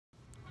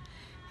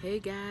Hey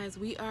guys,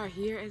 we are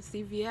here at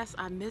CVS.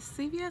 I missed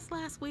CVS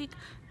last week,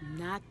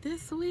 not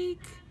this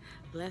week.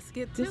 Let's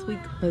get to This week,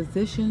 it.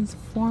 Physicians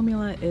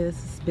formula is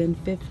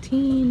spend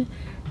 $15,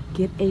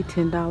 get a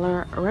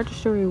 $10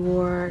 register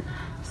reward.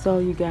 So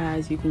you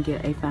guys, you can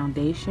get a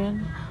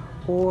foundation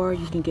or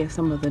you can get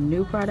some of the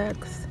new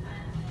products.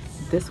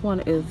 This one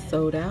is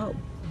sold out,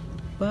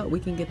 but we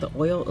can get the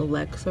oil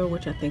elixir,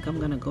 which I think I'm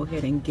gonna go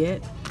ahead and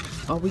get,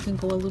 or we can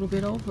go a little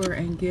bit over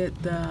and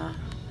get the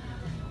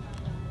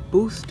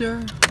booster,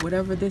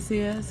 whatever this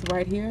is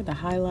right here, the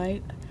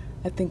highlight.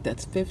 I think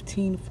that's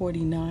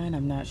 $15.49.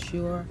 I'm not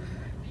sure.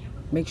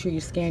 Make sure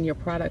you scan your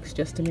products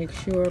just to make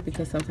sure,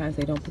 because sometimes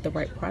they don't put the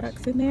right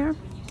products in there.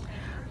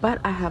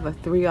 But I have a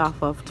 3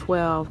 off of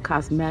 12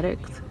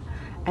 cosmetics,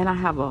 and I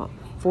have a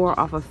 4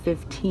 off of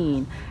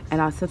 15.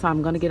 And since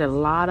I'm going to get a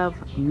lot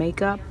of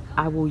makeup,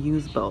 I will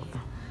use both.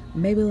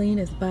 Maybelline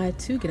is buy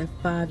 2, get a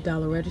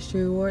 $5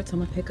 registry reward. So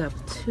I'm gonna pick up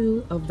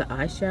 2 of the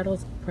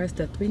eyeshadows priced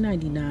at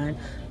 $3.99,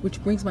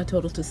 which brings my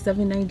total to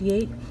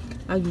 $7.98.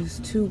 I'll use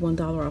 2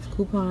 $1 off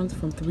coupons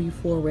from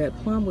 3-4 Red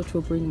Plum, which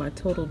will bring my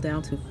total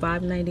down to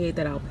 $5.98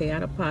 that I'll pay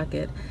out of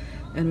pocket.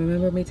 And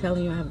remember me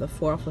telling you I have the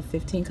 4 off of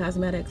 15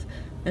 cosmetics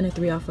and a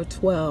 3 off of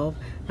 12,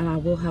 and I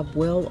will have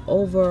well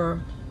over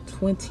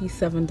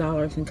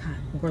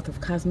 $27 worth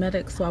of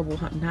cosmetics, so I will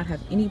not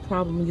have any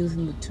problem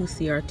using the 2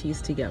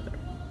 CRTs together.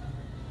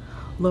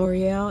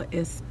 L'Oreal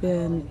is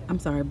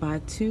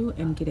buy 2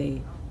 and get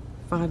a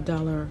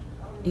 $5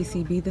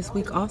 ECB this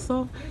week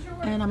also.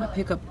 And I'm gonna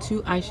pick up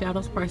 2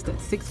 eyeshadows priced at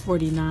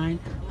 $6.49.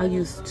 I'll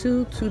use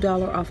 2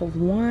 $2 off of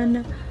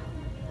 1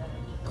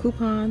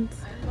 coupons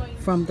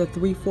from the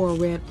 3-4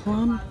 Red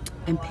Plum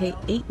and pay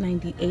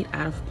 $8.98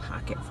 out of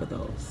pocket for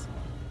those.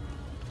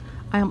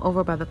 I am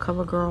over by the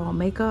CoverGirl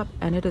makeup,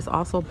 and it is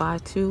also buy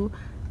 2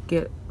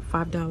 get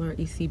 $5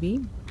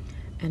 ECB.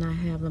 And I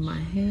have in my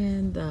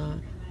hand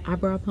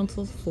eyebrow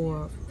pencils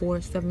for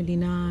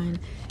 $4.79,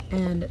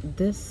 and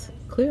this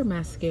clear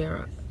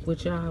mascara,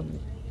 which I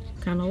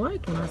kind of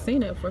like when I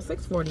seen it, for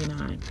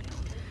 $6.49.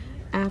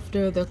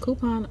 After the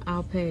coupon,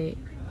 I'll pay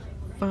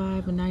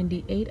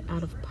 $5.98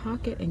 out of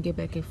pocket and get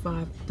back a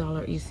 $5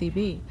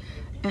 ECB.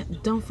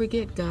 And don't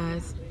forget,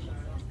 guys,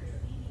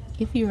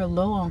 if you're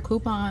low on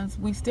coupons,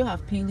 we still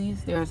have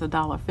Peelies. There's a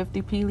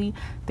 $1.50 Peely.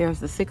 There's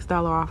the $6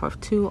 off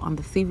of 2 on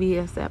the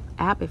CVS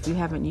app if you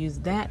haven't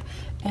used that.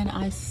 And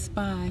I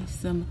spy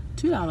some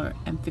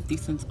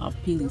 $2.50 off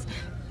Peelies.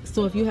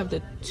 So if you have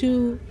the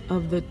 2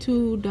 of the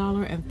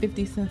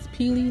 $2.50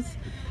 Peelies,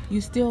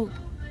 you still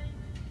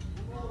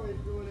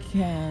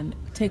can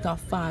take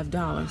off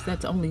 $5.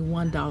 That's only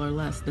 $1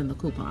 less than the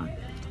coupon.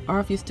 Or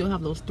if you still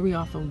have those 3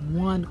 off of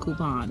 1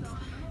 coupons,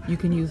 you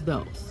can use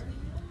those.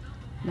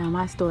 Now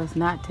my store is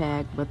not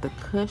tagged, but the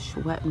Kush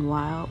Wet n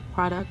Wild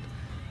product,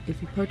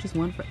 if you purchase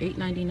one for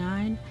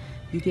 $8.99,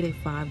 you get a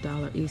 $5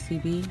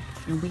 ECB,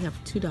 and we have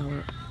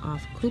 $2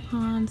 off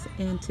coupons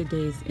and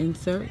today's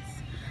inserts.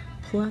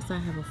 Plus I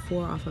have a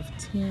 4 off of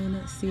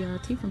 10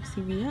 CRT from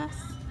CVS.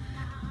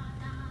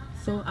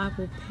 So I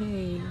will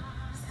pay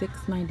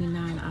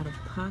 $6.99 out of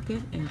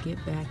pocket and get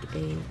back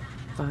a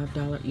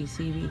 $5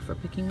 ECB for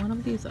picking one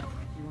of these up.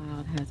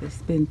 Wild has a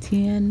spend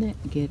 10,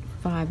 get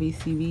 5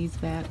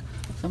 ECBs back.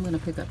 So I'm going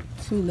to pick up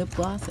 2 lip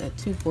gloss at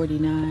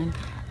 $2.49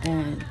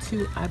 and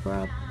 2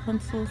 eyebrow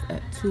pencils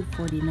at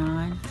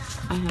 $2.49.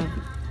 I have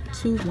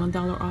 2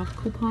 $1 off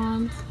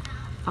coupons.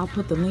 I'll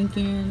put the link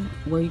in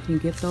where you can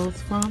get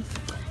those from.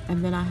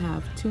 And then I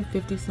have 2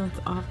 50-cent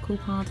off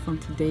coupons from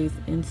today's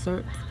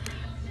inserts.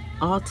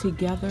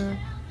 Altogether,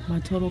 my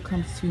total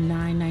comes to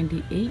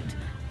 $9.98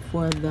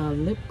 for the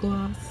lip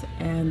gloss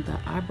and the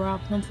eyebrow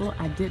pencil.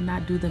 I did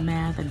not do the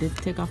math. I didn't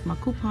take off my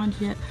coupons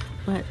yet,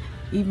 but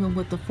even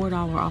with the $4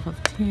 off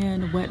of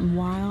 10 Wet n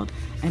Wild,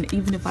 and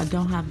even if I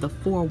don't have the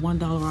 4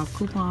 $1 off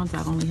coupons,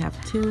 I only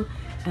have 2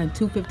 and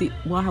 2.50.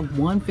 Well, I have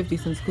 1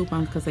 50-cent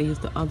coupon because I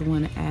used the other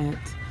one at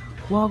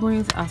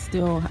Walgreens. I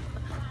still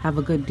have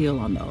a good deal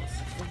on those.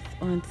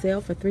 It's on sale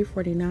for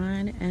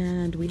 $3.49,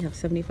 and we have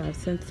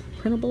 75-cent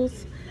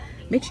printables.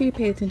 Make sure you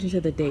pay attention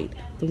to the date.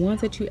 The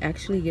ones that you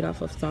actually get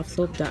off of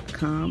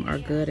softsoap.com are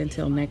good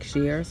until next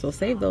year, so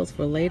save those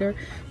for later.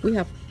 We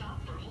have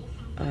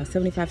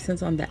 75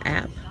 cents on the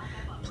app,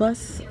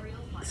 plus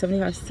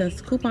 75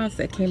 cents coupons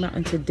that came out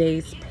in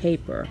today's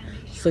paper.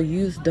 So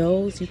use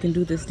those. You can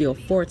do this deal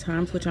 4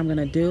 times, which I'm going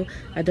to do.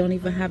 I don't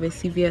even have a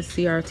CVS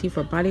CRT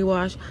for body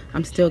wash.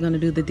 I'm still going to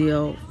do the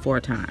deal 4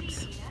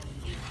 times.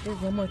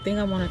 There's one more thing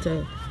I wanted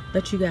to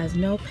let you guys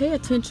know. Pay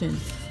attention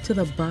to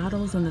the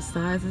bottles and the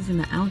sizes and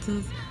the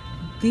ounces.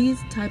 These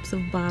types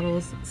of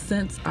bottles,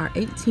 scents, are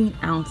 18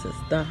 ounces.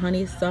 The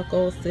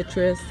honeysuckle,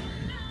 citrus,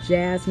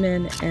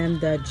 jasmine,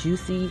 and the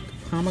juicy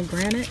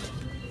pomegranate.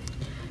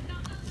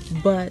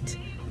 But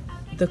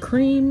the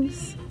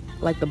creams,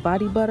 like the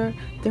body butter,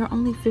 they're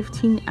only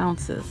 15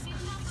 ounces.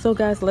 So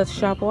guys, let's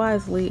shop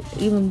wisely.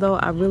 Even though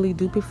I really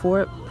do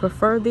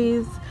prefer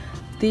these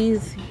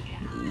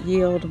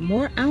yield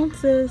more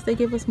ounces. They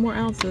give us more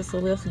ounces, so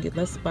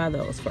let's buy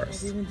those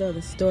first. Even though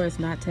the store is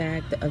not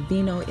tagged, the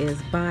Aveeno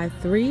is buy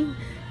 3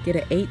 get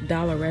an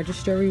 $8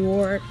 register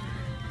reward.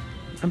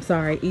 I'm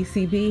sorry,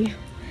 ECB,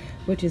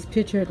 which is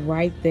pictured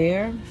right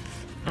there.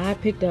 I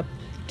picked up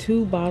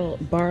 2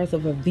 bars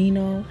of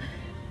Aveeno.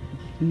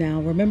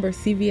 Now remember,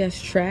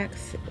 CVS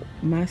tracks,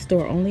 my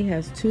store only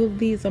has 2 of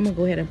these. I'm gonna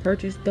go ahead and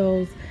purchase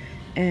those,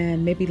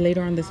 and maybe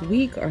later on this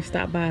week or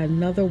stop by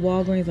another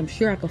Walgreens. I'm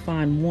sure I could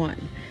find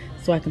one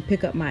so I can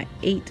pick up my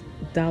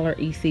 $8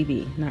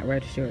 ECB, not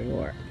register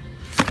reward.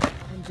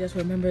 And just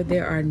remember,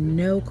 there are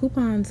no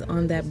coupons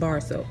on that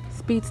bar soap.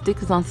 Speed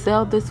Stick is on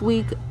sale this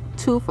week.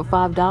 2 for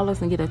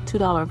 $5 and get a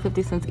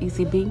 $2.50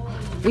 ECB.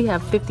 We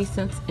have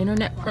 50-cent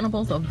internet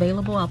printables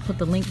available. I'll put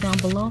the link down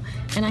below.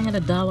 And I had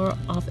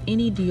 $1 off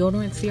any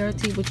deodorant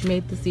CRT, which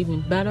made this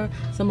even better.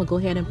 So I'm gonna go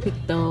ahead and pick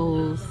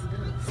those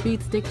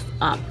Speed Sticks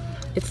up.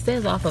 It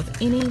says off of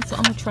any, so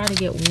I'm gonna try to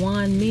get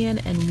 1 man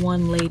and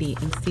 1 lady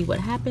and see what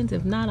happens.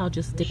 If not, I'll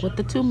just stick with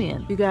the 2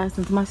 men. You guys,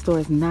 since my store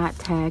is not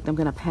tagged, I'm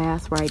gonna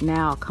pass right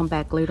now. I'll come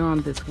back later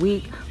on this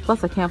week.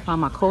 Plus I can't find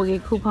my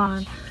Colgate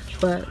coupon,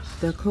 but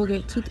the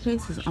Colgate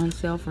toothpaste is on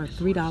sale for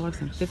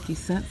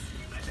 $3.50.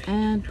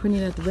 And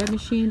printing at the red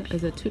machine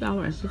is a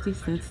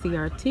 $2.50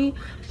 CRT.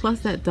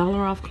 Plus that $1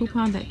 off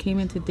coupon that came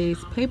in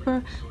today's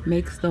paper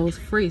makes those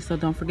free, so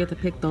don't forget to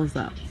pick those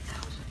up.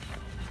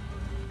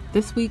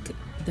 This week,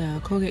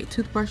 the Colgate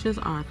toothbrushes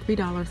are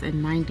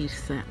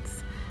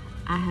 $3.90.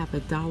 I have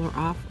 $1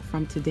 off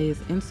from today's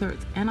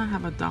inserts, and I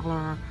have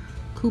 $1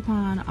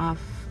 coupon off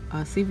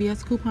a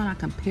CVS coupon. I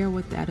compare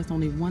with that. It's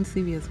only 1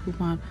 CVS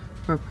coupon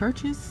per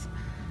purchase.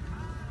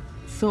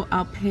 So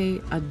I'll pay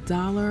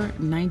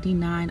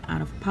 $1.99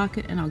 out of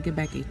pocket, and I'll get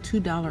back a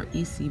 $2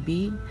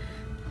 ECB.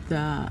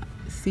 The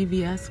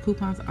CVS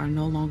coupons are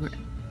no longer,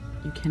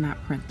 you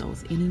cannot print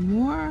those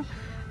anymore.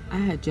 I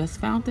had just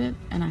found it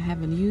and I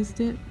haven't used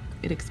it.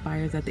 It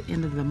expires at the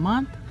end of the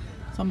month.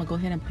 So I'm gonna go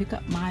ahead and pick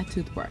up my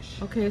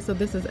toothbrush. Okay, so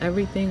this is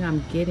everything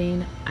I'm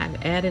getting.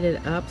 I've added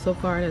it up so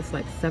far. It's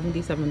like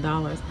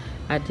 $77.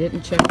 I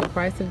didn't check the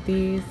price of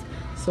these,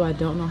 so I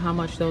don't know how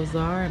much those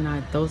are,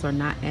 and those are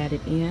not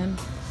added in.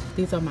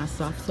 These are my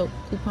soft soap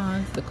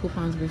coupons. The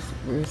coupons we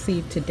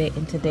received today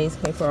in today's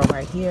paper are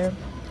right here.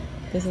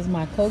 This is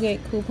my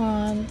Colgate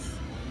coupons,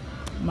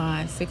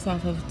 my 6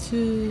 off of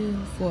 2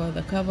 for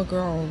the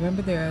CoverGirl.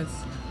 Remember, there's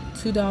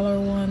 $2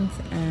 ones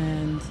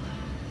and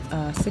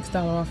 $6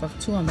 off of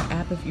 2 on the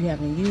app if you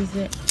haven't used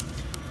it.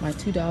 My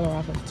 $2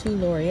 off of 2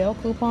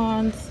 L'Oreal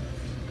coupons,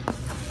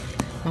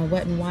 my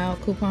Wet n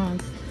Wild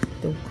coupons,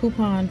 the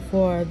coupon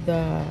for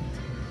the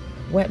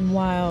Wet n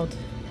Wild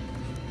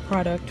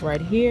product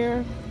right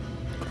here,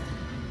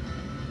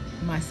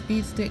 my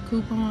Speed Stick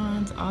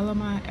coupons, all of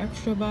my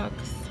extra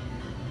bucks,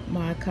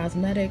 my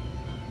cosmetic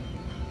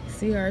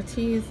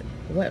CRTs,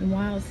 Wet n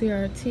Wild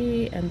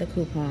CRT, and the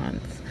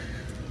coupons.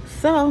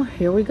 So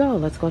here we go,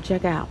 let's go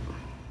check out.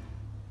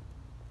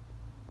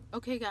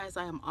 Okay guys,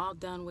 I am all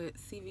done with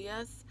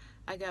CVS.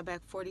 I got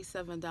back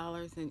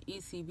 $47 in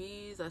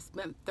ECBs. I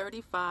spent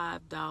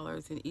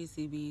 $35 in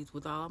ECBs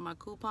with all of my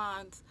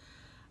coupons.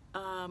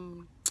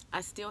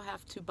 I still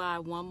have to buy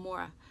 1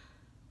 more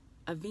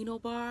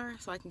Aveeno bar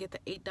so I can get the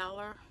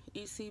 $8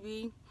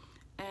 ECB.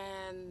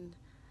 And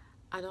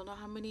I don't know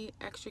how many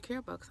extra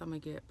care bucks I'm gonna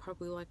get.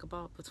 Probably like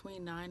about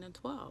between 9 and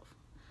 12.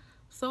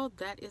 So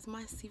that is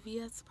my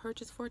CVS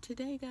purchase for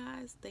today,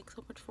 guys. Thanks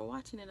so much for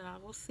watching, and I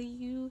will see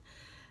you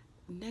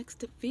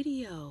next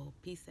video.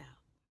 Peace out.